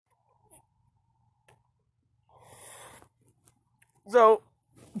So,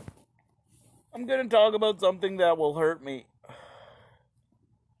 I'm going to talk about something that will hurt me,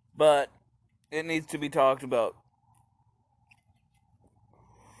 but it needs to be talked about.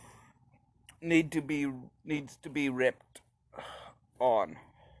 Needs to be ripped on.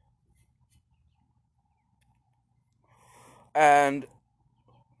 And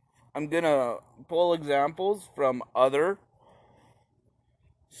I'm going to pull examples from other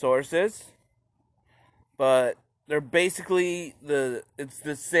sources, but they're basically it's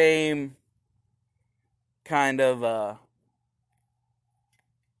the same kind of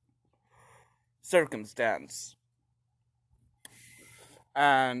circumstance.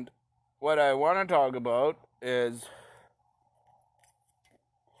 And what I want to talk about is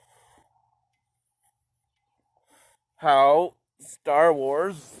how Star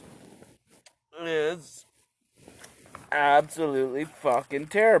Wars is absolutely fucking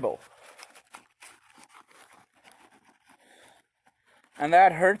terrible. And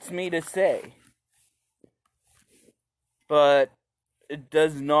that hurts me to say. But it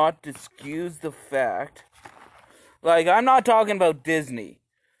does not excuse the fact. Like, I'm not talking about Disney.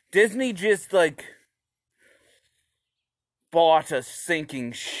 Disney just, bought a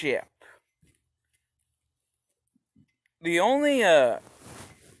sinking ship. The only,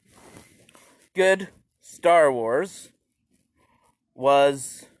 good Star Wars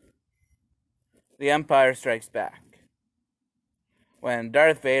was The Empire Strikes Back. When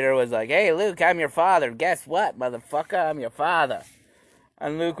Darth Vader was like, "Hey, Luke, I'm your father. Guess what, motherfucker? I'm your father."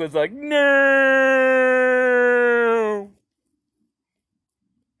 And Luke was like, "No!"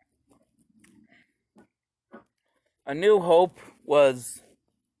 A New Hope was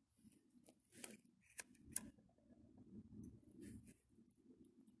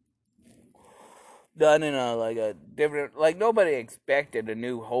done in a different, nobody expected A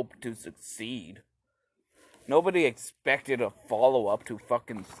New Hope to succeed. Nobody expected a follow-up to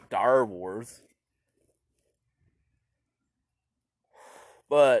fucking Star Wars.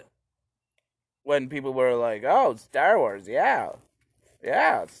 But when people were like, "Oh, Star Wars, yeah,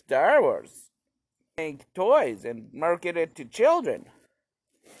 Star Wars," make toys and market it to children.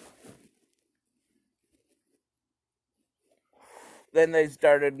 Then they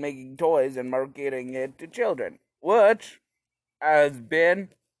started making toys and marketing it to children, which has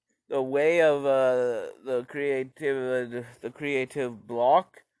been the way of the creative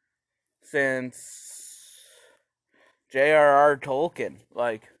block since J.R.R. Tolkien.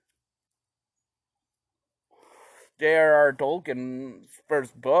 Like, J.R.R. Tolkien's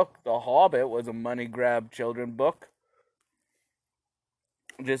first book, The Hobbit, was a money grab children book,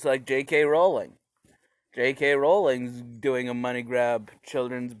 just like J.K. Rowling. J.K. Rowling's doing a money grab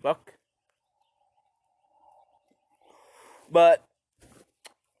children's book. But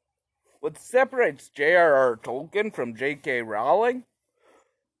what separates J.R.R. Tolkien from J.K. Rowling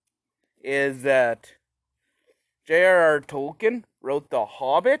is that J.R.R. Tolkien wrote The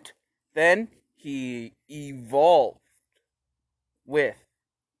Hobbit, then he evolved with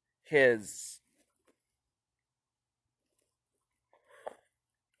his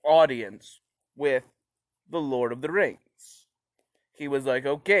audience with The Lord of the Rings. He was like,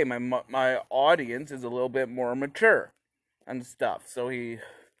 okay, my audience is a little bit more mature and stuff, so he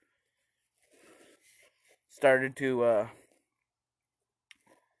started to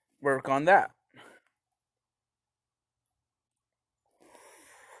work on that.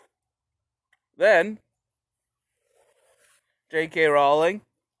 Then J.K. Rowling,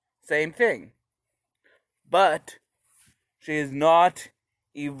 same thing, but she is not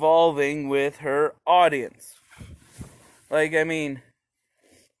evolving with her audience. Like, I mean,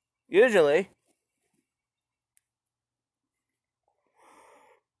 usually,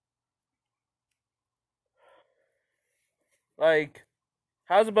 like,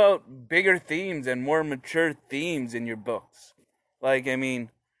 how's about bigger themes and more mature themes in your books? Like, I mean,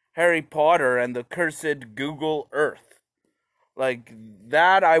 Harry Potter and the Cursed Google Earth. Like,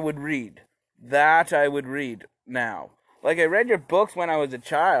 that I would read. That I would read now. Like, I read your books when I was a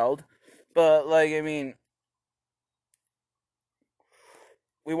child, but, like, I mean,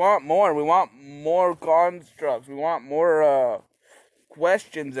 we want more. We want more constructs. We want more,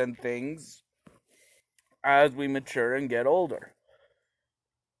 questions and things as we mature and get older.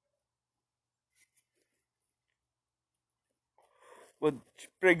 Which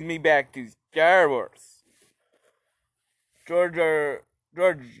brings me back to Star Wars. George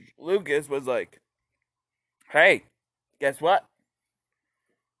Lucas was like, "Hey, guess what?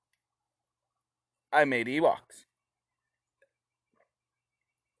 I made Ewoks.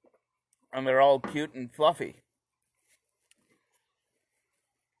 And they're all cute and fluffy."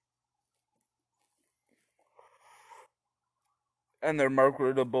 and they're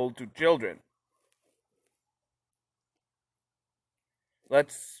marketable to children.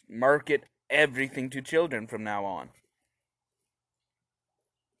 Let's market everything to children from now on.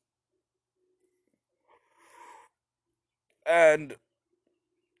 And,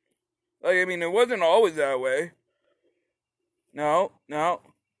 like, I mean, it wasn't always that way. No.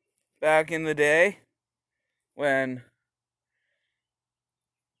 Back in the day, when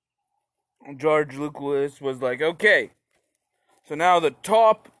George Lucas was like, okay, so now the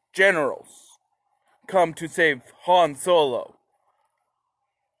top generals come to save Han Solo.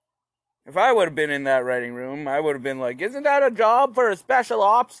 If I would have been in that writing room, I would have been like, isn't that a job for a special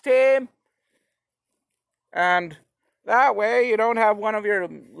ops team? And that way you don't have one of your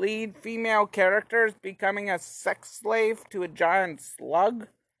lead female characters becoming a sex slave to a giant slug.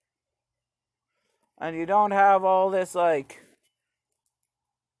 And you don't have all this, like,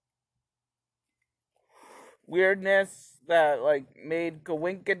 weirdness that, like, made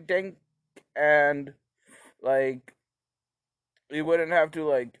Kawinkadink, and, like, you wouldn't have to,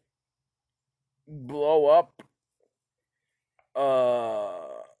 like, blow up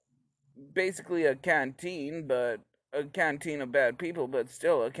basically a canteen, but a canteen of bad people, but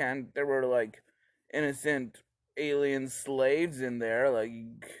still there were, like, innocent alien slaves in there. Like,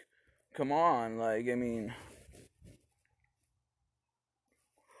 come on, like, I mean,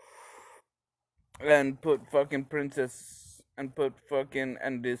 and put fucking Princess, and put fucking,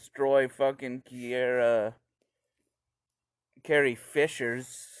 and destroy fucking Carrie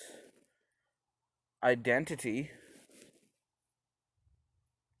Fisher's identity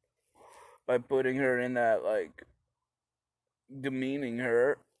by putting her in that, like, demeaning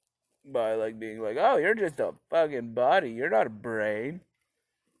her by, like, being like, oh, you're just a fucking body, you're not a brain.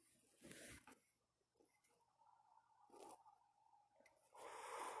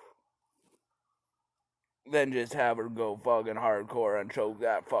 Then just have her go fucking hardcore and choke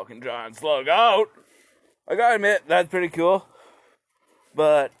that fucking giant slug out. I gotta admit, that's pretty cool.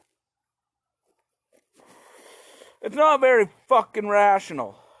 But it's not very fucking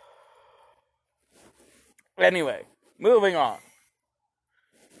rational. Anyway, moving on.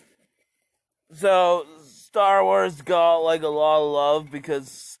 So, Star Wars got, like, a lot of love because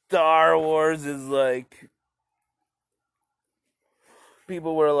Star Wars is, like,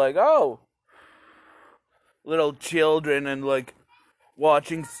 people were like, oh, little children, and, like,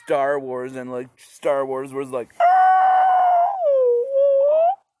 watching Star Wars, and, like, Star Wars was like,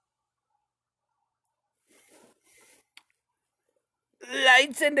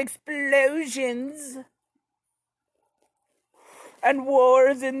 lights and explosions and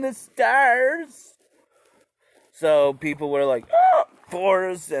wars in the stars. So people were like,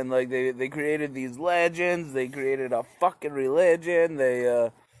 Force, and, like, they created these legends, they created a fucking religion,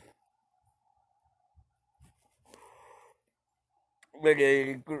 there's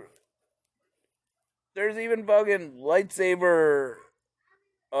even fucking lightsaber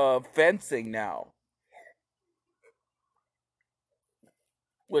fencing now,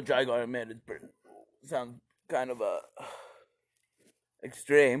 which I gotta admit sounds kind of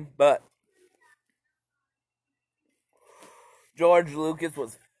extreme, but George Lucas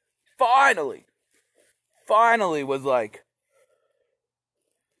was finally was like,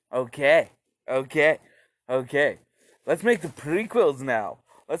 okay, let's make the prequels now.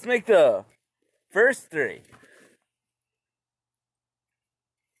 Let's make the first three.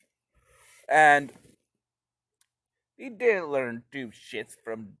 And he didn't learn two shits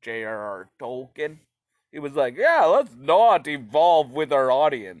from J.R.R. Tolkien. He was like, yeah, let's not evolve with our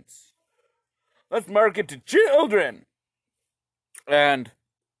audience. Let's market to children. And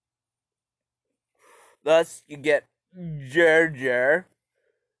thus you get Jar Jar.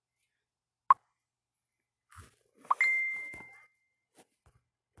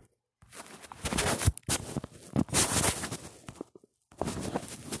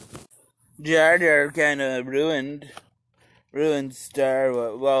 Jar Jar kind of ruined Star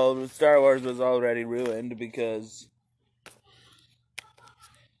Wars. Well, Star Wars was already ruined because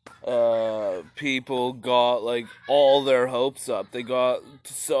people got, like, all their hopes up. They got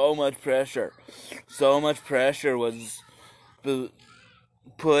so much pressure. So much pressure was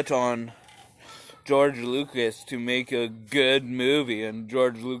put on George Lucas to make a good movie, and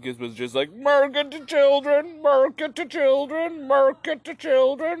George Lucas was just like, market to children, market to children, market to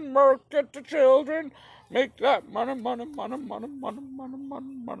children, market to children, make that money.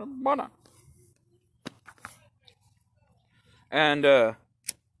 And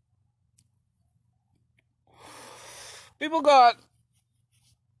people got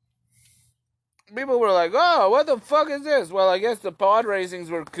people were like, "Oh, what the fuck is this?" Well, I guess the pod racings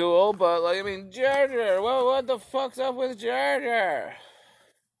were cool, but like, I mean, Jar Jar, what the fuck's up with Jar Jar?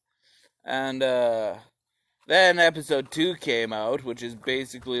 And then episode 2 came out, which is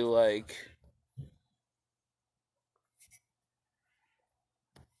basically like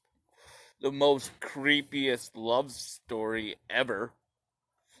the most creepiest love story ever.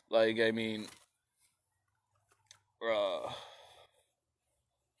 Like, I mean, uh,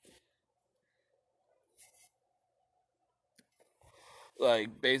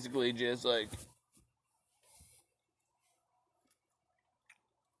 like basically just like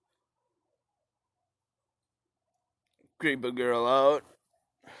creep a girl out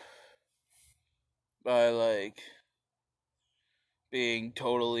by like being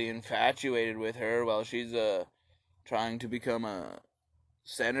totally infatuated with her while she's trying to become a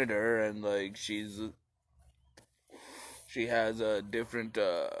senator, and like she has different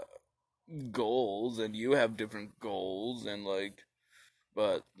goals, and you have different goals, and like,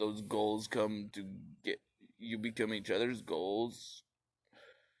 but those goals come to get you become each other's goals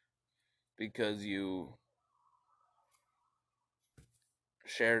because you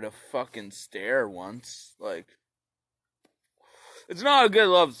shared a fucking stare once. Like, it's not a good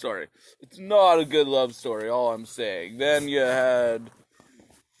love story. It's not a good love story, all I'm saying. Then you had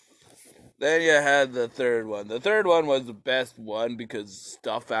the third one. The third one was the best one because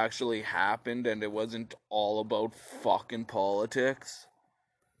stuff actually happened and it wasn't all about fucking politics.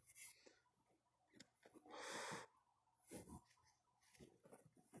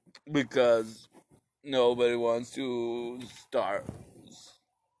 Because nobody wants to start.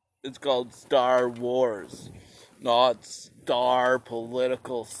 It's called Star Wars, not Star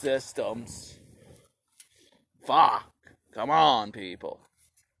Political Systems. Fuck. Come on, people.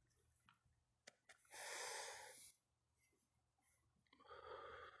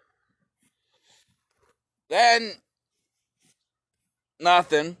 Then,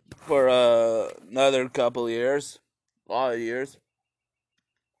 nothing for another couple years. A lot of years.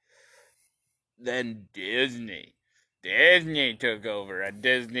 Then Disney. Disney took over, and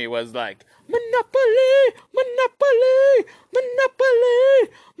Disney was like, Monopoly! Monopoly! Monopoly!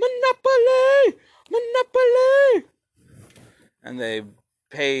 Monopoly! Monopoly! And they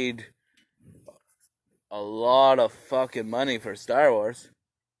paid a lot of fucking money for Star Wars.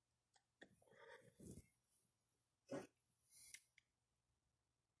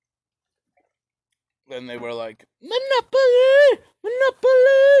 Then they were like, Monopoly!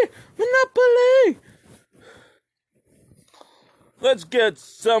 Monopoly! Monopoly! Let's get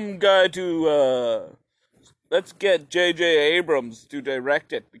some guy to, let's get J.J. Abrams to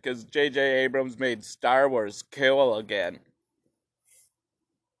direct it, because J.J. Abrams made Star Wars cool again.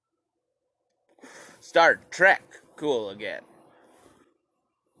 Star Trek cool again.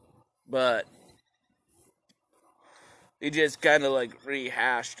 But he just kind of like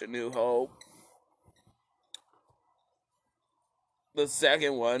rehashed A New Hope. The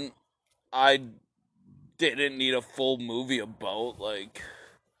second one, I didn't need a full movie about. Like,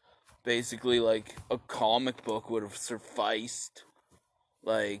 basically, like, a comic book would have sufficed.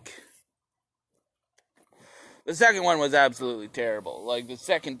 Like, the second one was absolutely terrible. Like, the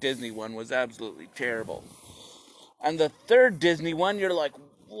second Disney one was absolutely terrible. And the third Disney one, you're like,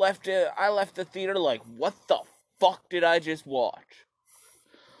 I left the theater like, what the fuck did I just watch?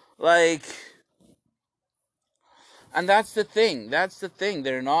 Like, and that's the thing.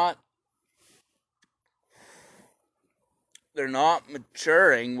 They're not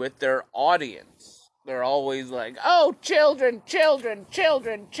maturing with their audience. They're always like, oh, children, children,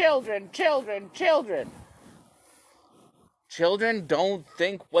 children, children, children, children. Children don't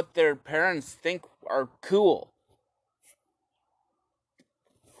think what their parents think are cool.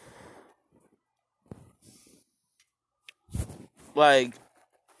 Like,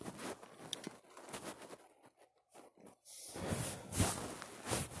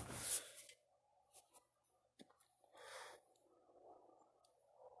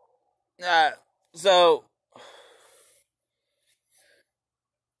 uh, so,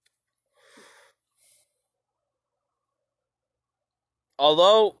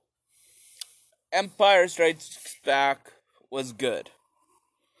 although Empire Strikes Back was good,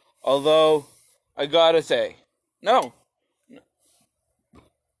 although I gotta say, no,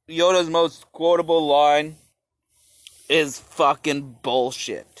 Yoda's most quotable line is fucking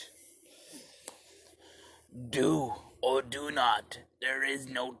bullshit. Do or do not. There is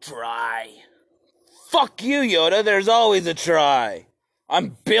no try. Fuck you, Yoda. There's always a try.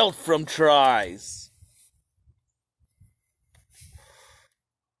 I'm built from tries.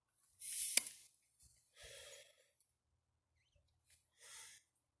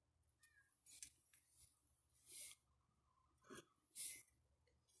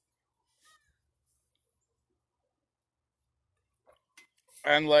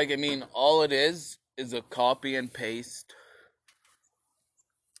 And like, I mean, all it is a copy and paste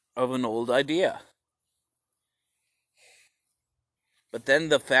of an old idea. But then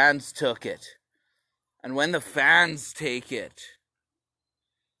the fans took it. And when the fans take it,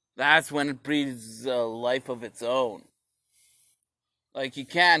 that's when it breathes a life of its own. Like, you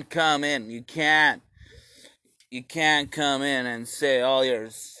can't come in, you can't come in and say all your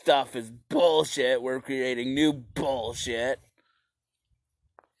stuff is bullshit. We're creating new bullshit.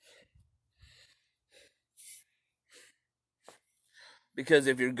 Because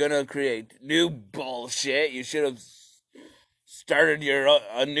if you're gonna create new bullshit, you should have started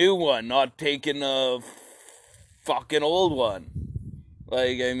a new one, not taken a fucking old one.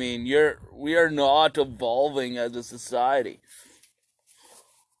 Like, I mean, we are not evolving as a society.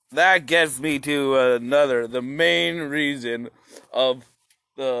 That gets me to the main reason of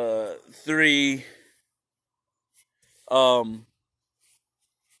the three Star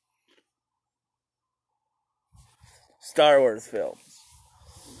Wars films.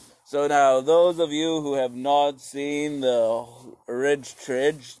 So now, those of you who have not seen the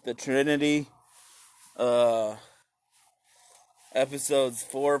the Trinity, episodes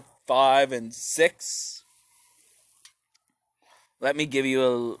 4, 5, and 6, let me give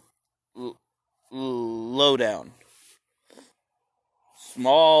you a lowdown.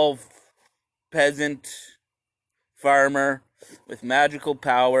 Small peasant farmer with magical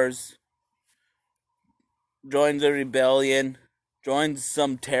powers joins a rebellion, joins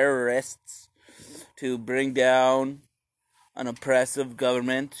some terrorists to bring down an oppressive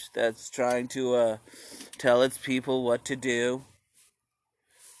government that's trying to tell its people what to do.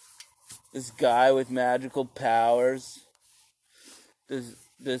 This guy with magical powers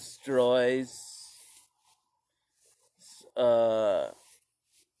destroys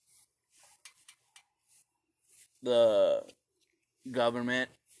the government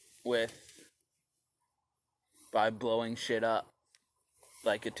by blowing shit up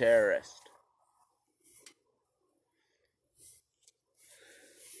like a terrorist.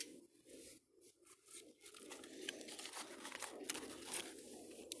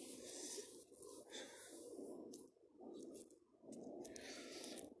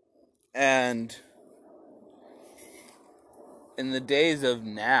 And in the days of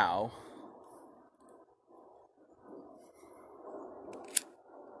now,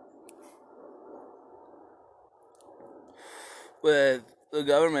 with the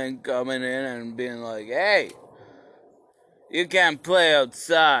government coming in and being like, hey, you can't play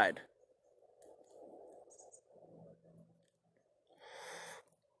outside.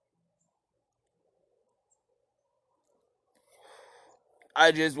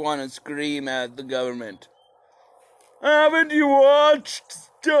 I just want to scream at the government. Haven't you watched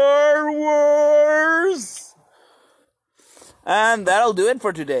Star Wars? And that'll do it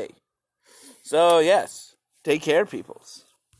for today. So, yes, take care, peoples.